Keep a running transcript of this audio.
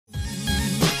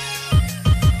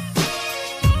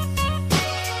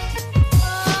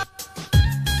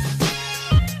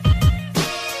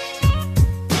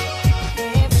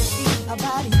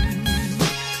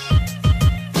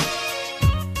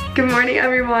morning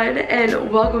everyone,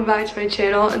 and welcome back to my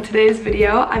channel. In today's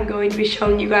video I'm going to be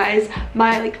showing you guys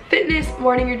my fitness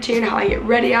morning routine, how I get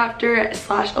ready after,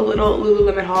 slash a little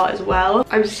Lululemon haul as well.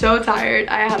 I'm so tired.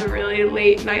 I had a really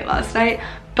late night last night,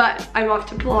 but I'm off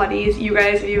to Pilates. You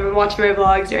guys, if you've been watching my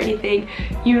vlogs or anything,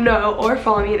 you know, or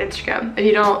follow me on Instagram. If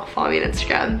you don't follow me on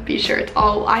Instagram, be sure it's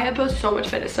all, I have posted so much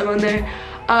fitness stuff on there.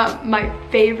 My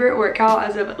favorite workout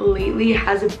as of lately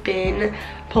has been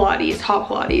Pilates, hot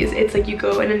Pilates. It's like you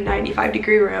go in a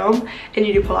 95-degree room and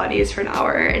you do Pilates for an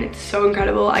hour, and it's so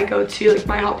incredible. I go to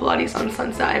my hot Pilates on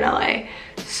Sunset in LA.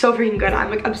 So freaking good.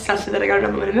 I'm obsessed with it. I got an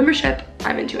unlimited membership.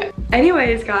 I'm into it.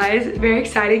 Anyways, guys, very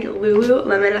exciting.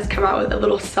 Lululemon has come out with a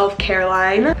little self-care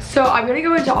line. So I'm gonna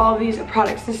go into all of these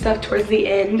products and stuff towards the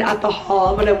end at the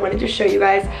haul, but I wanted to show you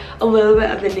guys a little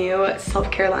bit of the new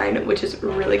self-care line, which is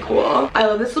really cool. I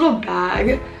love this little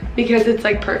bag because it's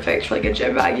perfect for a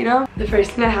gym bag, you know? The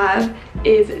first thing I have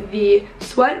is the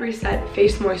Sweat Reset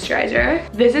Face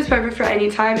Moisturizer. This is perfect for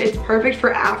any time. It's perfect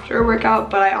for after a workout,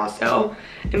 but I also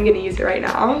am gonna use it right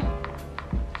now.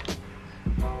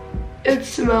 It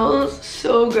smells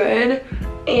so good,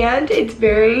 and it's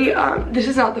very, this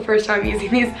is not the first time I'm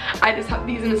using these. I just have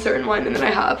these in a certain one, and then I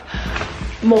have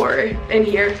more in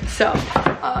here. So,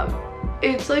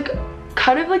 it's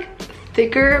kind of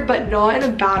thicker, but not in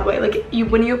a bad way.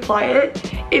 When you apply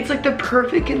it, it's the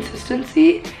perfect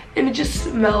consistency, and it just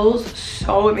smells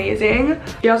so amazing.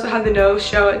 You also have the No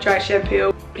Show Dry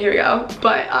Shampoo. Here we go.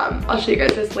 But I'll show you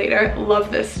guys this later.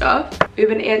 Love this stuff. We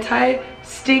have an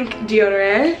anti-stink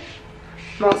deodorant.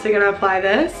 I'm also gonna apply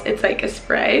this. It's a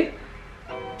spray.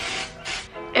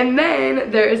 And then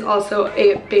there is also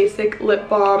a basic lip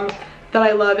balm that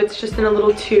I love. It's just in a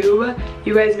little tube.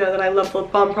 You guys know that I love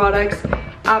lip balm products.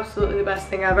 Absolutely the best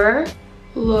thing ever.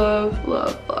 Love,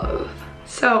 love, love.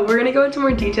 So we're gonna go into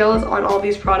more details on all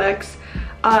these products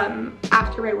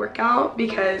after my workout,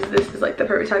 because this is the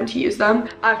perfect time to use them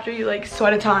after you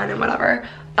sweat a ton and whatever.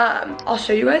 I'll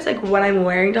show you guys what I'm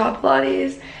wearing to hot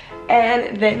Pilates,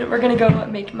 and then we're gonna go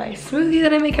make my smoothie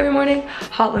that I make every morning.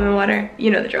 Hot lemon water,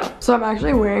 you know the drill. So I'm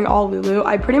actually wearing all Lulu.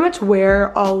 I pretty much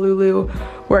wear all Lulu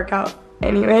workout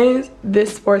anyways.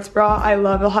 This sports bra I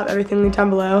love. I'll have everything linked down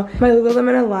below. My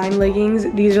Lululemon Align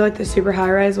leggings, these are the super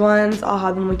high-rise ones. I'll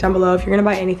have them linked down below. If you're gonna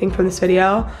buy anything from this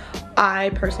video,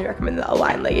 I personally recommend the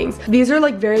Align leggings. These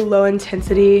are very low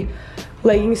intensity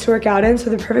leggings to work out in,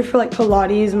 so they're perfect for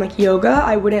Pilates and yoga.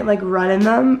 I wouldn't run in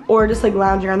them or just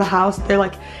lounge around the house.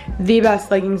 They're the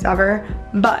best leggings ever.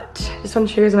 But just want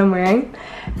to show you guys what I'm wearing.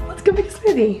 Let's go make a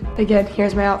smoothie. Again,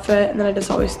 here's my outfit, and then I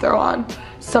just always throw on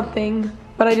something.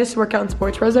 But I just work out in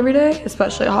sports bras every day,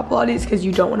 especially at hot Pilates, because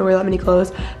you don't want to wear that many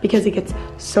clothes because it gets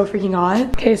so freaking hot.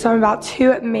 Okay, so I'm about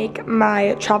to make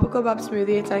my tropical bub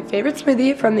smoothie. It's my favorite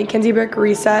smoothie from the Kenzie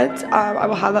Reset. I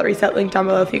will have that reset link down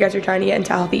below if you guys are trying to get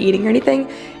into healthy eating or anything.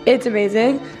 It's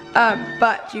amazing.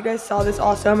 But you guys saw this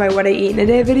also in my What I Eat in a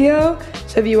Day video.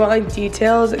 So if you want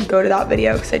details, go to that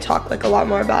video because I talk a lot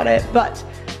more about it. But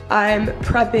I'm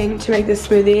prepping to make this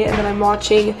smoothie, and then I'm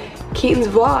watching Keaton's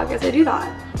vlog as I do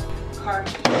that. Car.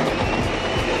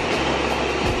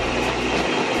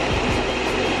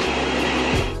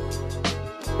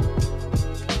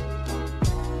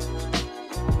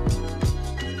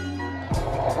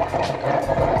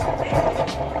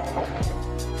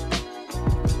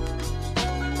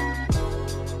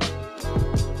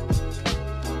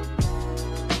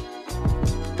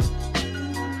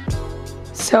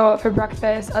 So for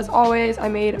breakfast, as always, I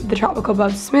made the tropical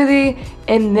bub smoothie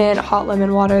and then hot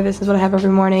lemon water. This is what I have every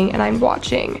morning, and I'm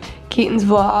watching Keaton's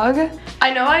vlog.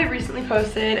 I know I recently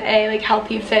posted a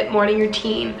healthy fit morning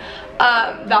routine.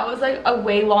 That was a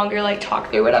way longer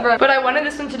talk through whatever, but I wanted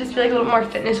this one to just be a little more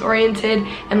fitness oriented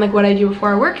and what I do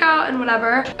before I work out and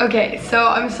whatever. Okay, so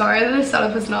I'm sorry that this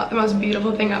setup is not the most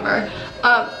beautiful thing ever,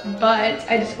 but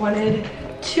I just wanted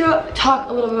to talk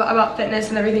a little bit about fitness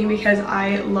and everything because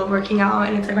I love working out,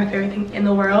 and it's my favorite thing in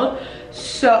the world.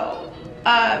 So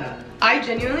I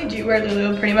genuinely do wear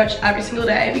Lulu pretty much every single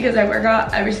day because I work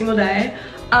out every single day.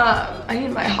 I need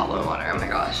my hot lemon water, oh my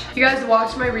gosh. You guys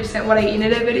watched my recent What I Eat in a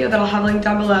Day video that I'll have linked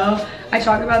down below. I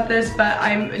talk about this, but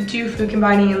I do food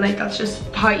combining, and that's just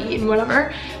how I eat and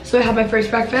whatever. So I have my first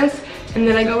breakfast, and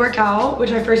then I go work out, which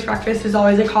my first breakfast is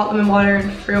always hot lemon water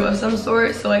and fruit of some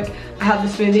sort. So I have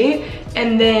the smoothie,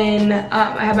 and then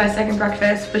I have my second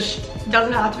breakfast, which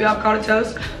doesn't have to be avocado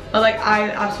toast, but I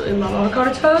absolutely love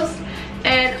avocado toast.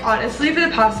 And honestly, for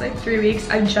the past 3 weeks,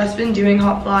 I've just been doing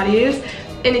hot Pilates.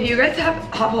 And if you guys have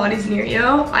hot Pilates near you,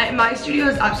 my studio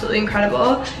is absolutely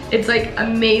incredible. It's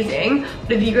amazing.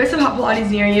 But if you guys have hot Pilates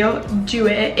near you, do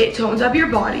it. It tones up your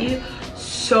body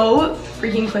so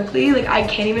freaking quickly. Like I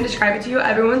can't even describe it to you.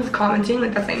 Everyone's commenting,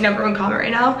 like that's my #1 comment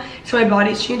right now. So my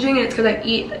body's changing, and it's because I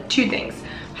eat 2 things.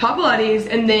 Hot Pilates,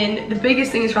 and then the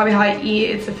biggest thing is probably how I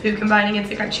eat. It's the food combining. It's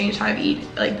like I've changed how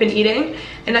I've been eating,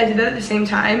 and I did that at the same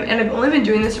time, and I've only been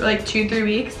doing this for like 2-3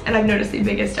 weeks, and I've noticed the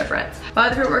biggest difference. My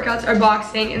other favorite workouts are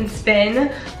boxing and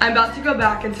spin. I'm about to go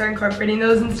back and start incorporating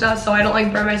those and stuff, so I don't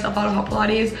like burn myself out of Hot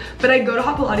Pilates, but I go to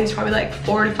Hot Pilates probably like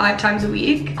 4 to 5 times a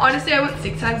week. Honestly, I went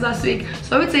 6 times last week,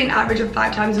 so I would say an average of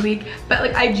 5 times a week, but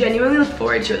like I genuinely look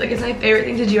forward to it. Like it's my favorite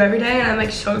thing to do every day, and I'm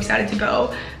like so excited to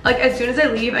go. Like as soon as I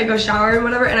leave, I go shower and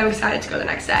whatever, and I'm excited to go the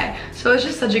next day. So it's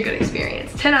just such a good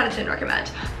experience. 10 out of 10 recommend.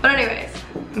 But anyways,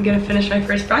 I'm gonna finish my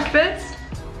first breakfast.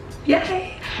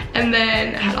 Yay! And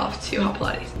then head off to Hot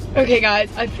Pilates. Okay guys,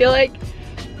 I feel like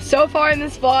so far in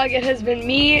this vlog, it has been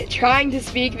me trying to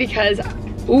speak because,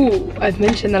 ooh, I've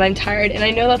mentioned that I'm tired, and I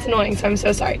know that's annoying, so I'm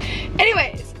so sorry.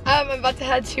 Anyways, I'm about to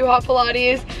head to Hot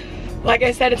Pilates. Like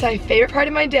I said, it's my favorite part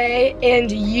of my day,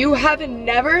 and you have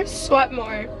never sweat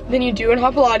more than you do in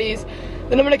Hot Pilates.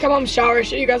 Then I'm gonna come home, shower,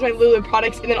 show you guys my Lulu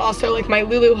products, and then also like my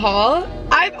Lulu haul.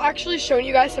 I've actually shown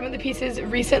you guys some of the pieces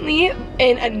recently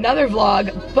in another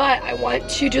vlog, but I want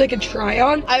to do like a try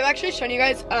on. I've actually shown you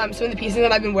guys some of the pieces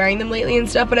that I've been wearing them lately and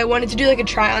stuff, but I wanted to do like a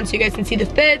try on so you guys can see the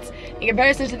fits in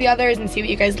comparison to the others and see what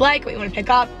you guys like, what you wanna pick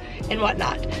up, and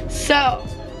whatnot. So,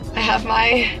 I have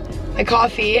my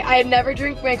coffee. I had never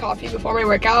drank my coffee before my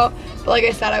workout, but like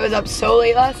I said, I was up so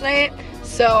late last night,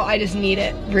 so I just need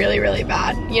it really, really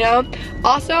bad, you know?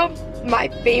 Also, my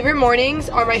favorite mornings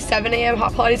are my 7 a.m.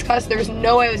 Hot Pilates class. There was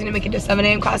no way I was gonna make it to 7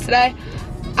 a.m. class today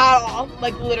at all,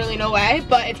 like literally no way,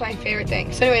 but it's my favorite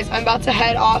thing. So anyways, I'm about to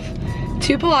head off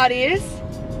to Pilates.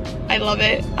 I love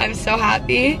it, I'm so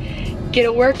happy. Get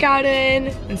a workout in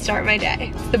and start my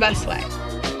day. It's the best way.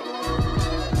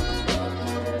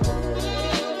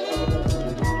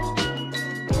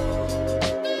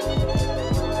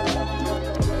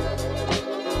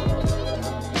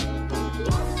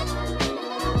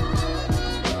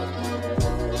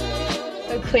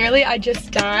 Clearly I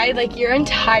just died. Like your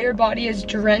entire body is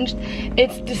drenched.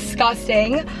 It's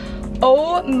disgusting.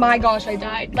 Oh my gosh, I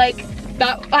died. Like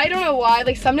that, I don't know why.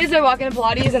 Like some days I walk into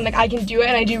Pilates and like I can do it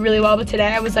and I do really well, but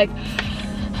today I was like,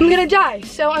 I'm gonna die.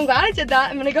 So I'm glad I did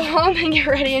that. I'm gonna go home and get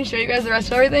ready and show you guys the rest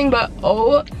of everything, but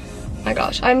oh my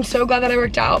gosh, I'm so glad that I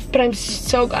worked out, but I'm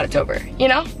so glad it's over, you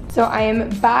know? So I am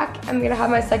back. I'm gonna have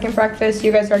my second breakfast.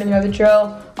 You guys already know the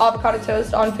drill. Avocado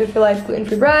toast on Food for Life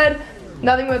gluten-free bread.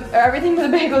 Everything with a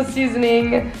bagel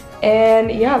seasoning,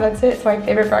 and yeah, that's it. It's my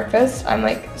favorite breakfast. I'm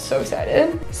like so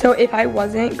excited. So if I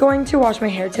wasn't going to wash my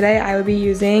hair today, I would be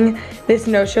using this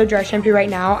No Show dry shampoo right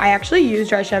now. I actually use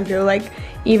dry shampoo like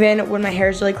even when my hair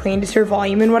is really clean, just for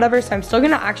volume and whatever, so I'm still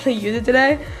gonna actually use it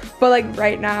today, but like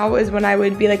right now is when I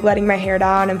would be like letting my hair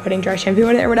down and putting dry shampoo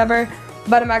in it or whatever.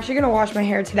 But I'm actually gonna wash my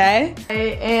hair today. I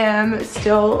am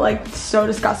still like so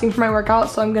disgusting for my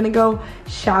workout, so I'm gonna go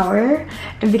shower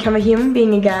and become a human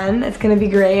being again. It's gonna be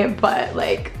great, but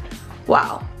like,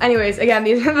 wow. Anyways, again,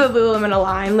 these are the Lululemon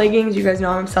Align leggings. You guys know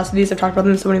I'm obsessed with these. I've talked about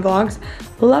them in so many vlogs.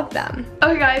 Love them.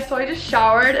 Okay guys, so I just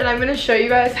showered and I'm gonna show you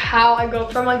guys how I go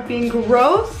from like being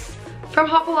gross from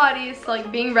Hot Pilates to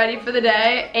like being ready for the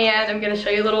day, and I'm gonna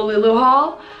show you a little Lulu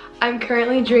haul. I'm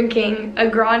currently drinking a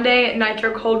Grande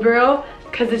Nitro Cold Brew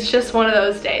because it's just one of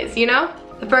those days, you know?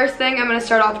 The first thing I'm gonna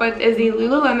start off with is the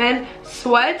Lululemon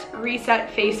Sweat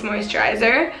Reset Face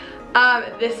Moisturizer.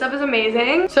 This stuff is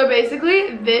amazing. So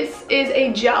basically, this is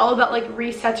a gel that like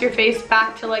resets your face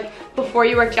back to like before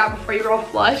you worked out, before you were all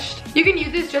flushed. You can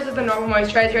use this just as a normal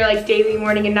moisturizer, like daily,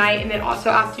 morning, and night, and then also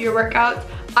after your workouts.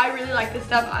 I really like this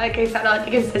stuff. Like I said, I like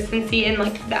the consistency and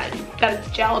like that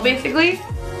it's gel basically.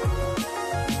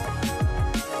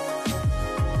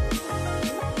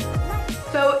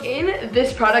 So in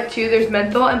this product too, there's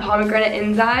menthol and pomegranate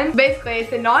enzyme. Basically,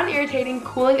 it's a non-irritating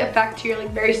cooling effect to your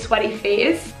like very sweaty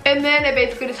face. And then it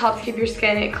basically just helps keep your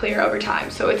skin clear over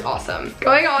time, so it's awesome.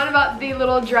 Going on about the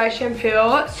little dry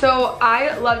shampoo. So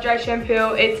I love dry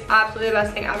shampoo. It's absolutely the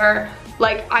best thing ever.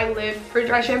 Like I live for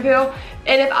dry shampoo.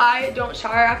 And if I don't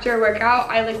shower after a workout,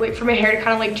 I like wait for my hair to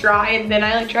kind of like dry and then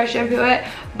I like dry shampoo it.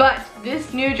 But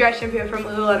this new dry shampoo from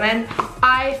Lululemon,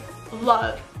 I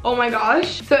love. Oh my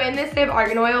gosh. So in this they have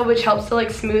argan oil, which helps to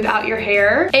like smooth out your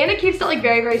hair, and it keeps it like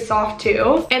very, very soft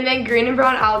too. And then green and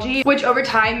brown algae, which over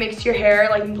time makes your hair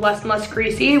like less and less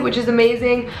greasy, which is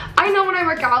amazing. I know when I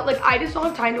work out, like I just don't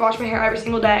have time to wash my hair every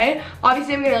single day.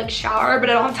 Obviously I'm gonna like shower, but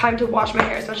I don't have time to wash my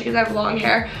hair, especially because I have long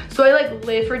hair. So I like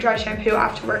live for dry shampoo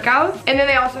after workouts. And then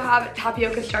they also have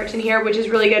tapioca starch in here, which is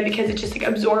really good because it just like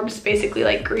absorbs basically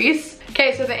like grease.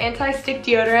 Okay, so the anti-stick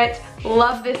deodorant,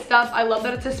 love this stuff. I love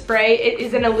that it's a spray. It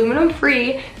is an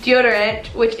aluminum-free deodorant,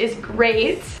 which is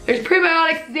great. There's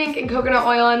prebiotics, zinc, and coconut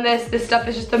oil in this. This stuff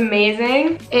is just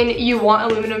amazing, and you want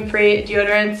aluminum-free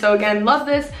deodorant. So again, love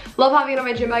this. Love having it on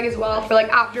my gym bag as well for like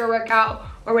after a workout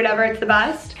or whatever, it's the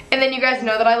best. And then you guys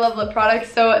know that I love lip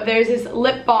products, so there's this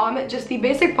lip balm, just the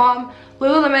basic balm,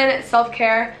 Lululemon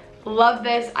self-care. Love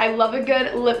this. I love a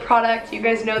good lip product. You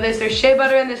guys know this. There's shea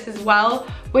butter in this as well,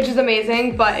 which is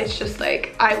amazing, but it's just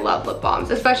like, I love lip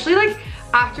balms, especially like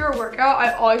after a workout.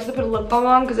 I always put a lip balm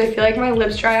on because I feel like my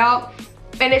lips dry out,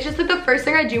 and it's just like the first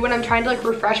thing I do when I'm trying to like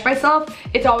refresh myself.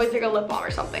 It's always like a lip balm or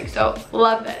something, so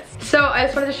love this. So I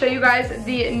just wanted to show you guys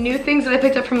the new things that I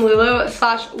picked up from Lulu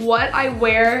 / what I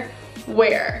wear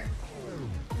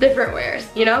different wears,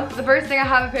 you know? The first thing, I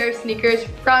have a pair of sneakers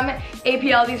from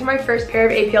APL. These are my first pair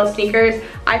of APL sneakers.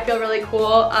 I feel really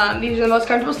cool. These are the most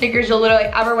comfortable sneakers you'll literally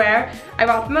ever wear. I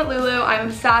bought them at Lulu. I'm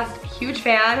obsessed, huge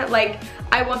fan. Like,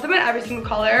 I want them in every single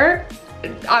color.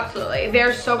 Absolutely,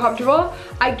 they're so comfortable.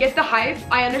 I get the hype.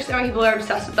 I understand why people are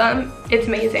obsessed with them. It's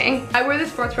amazing. I wear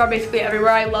this sports bra basically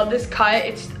everywhere. I love this cut.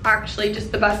 It's actually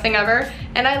just the best thing ever.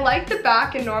 And I like the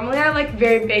back, and normally I like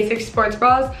very basic sports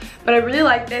bras, but I really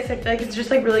like this. I feel like it's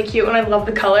just like really cute, and I love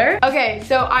the color. Okay,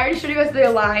 so I already showed you guys the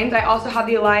Aligns. I also have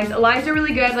the Aligns. Aligns are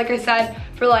really good, like I said,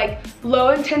 for like low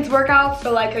intense workouts,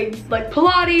 so like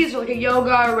Pilates or like a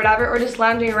yoga or whatever, or just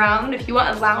lounging around. If you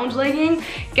want a lounge legging,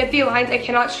 get the Aligns. I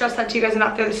cannot stress that to you guys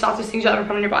enough. They're the softest things you'll ever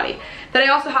put on your body. Then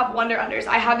I also have Wonder Unders.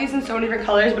 I have these in so many different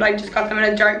colors, but I just got them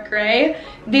in a dark gray.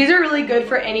 These are really good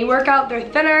for any workout. They're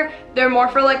thinner. They're more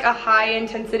for like a high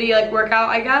intensity like workout,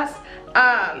 I guess.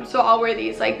 So I'll wear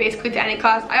these like basically to any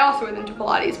class. I also wear them to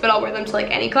Pilates, but I'll wear them to like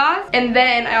any class. And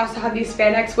then I also have these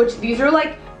spandex, which these are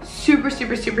like super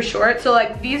short. So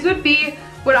like these would be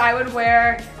what I would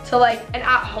wear to like an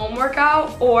at-home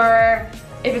workout, or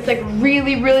if it's like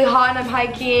really hot and I'm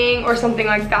hiking or something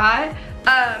like that.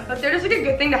 But they're just like a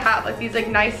good thing to have, like these like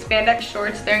nice spandex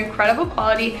shorts. They're incredible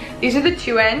quality. These are the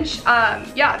 2-inch.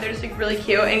 Yeah, they're just like really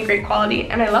cute and great quality,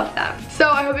 and I love them. So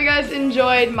I hope you guys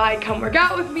enjoyed my come work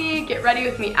out with me, get ready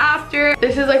with me after.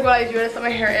 This is like what I do. I just let my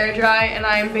hair air dry, and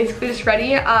I'm basically just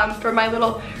ready for my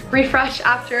little refresh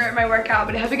after my workout.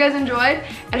 But I hope you guys enjoyed,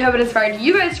 and I hope it inspired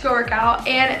you guys to go work out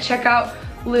and check out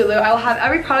Lulu. I will have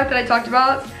every product that I talked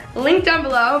about linked down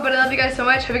below. But I love you guys so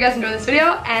much. Hope you guys enjoyed this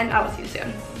video, and I will see you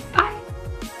soon.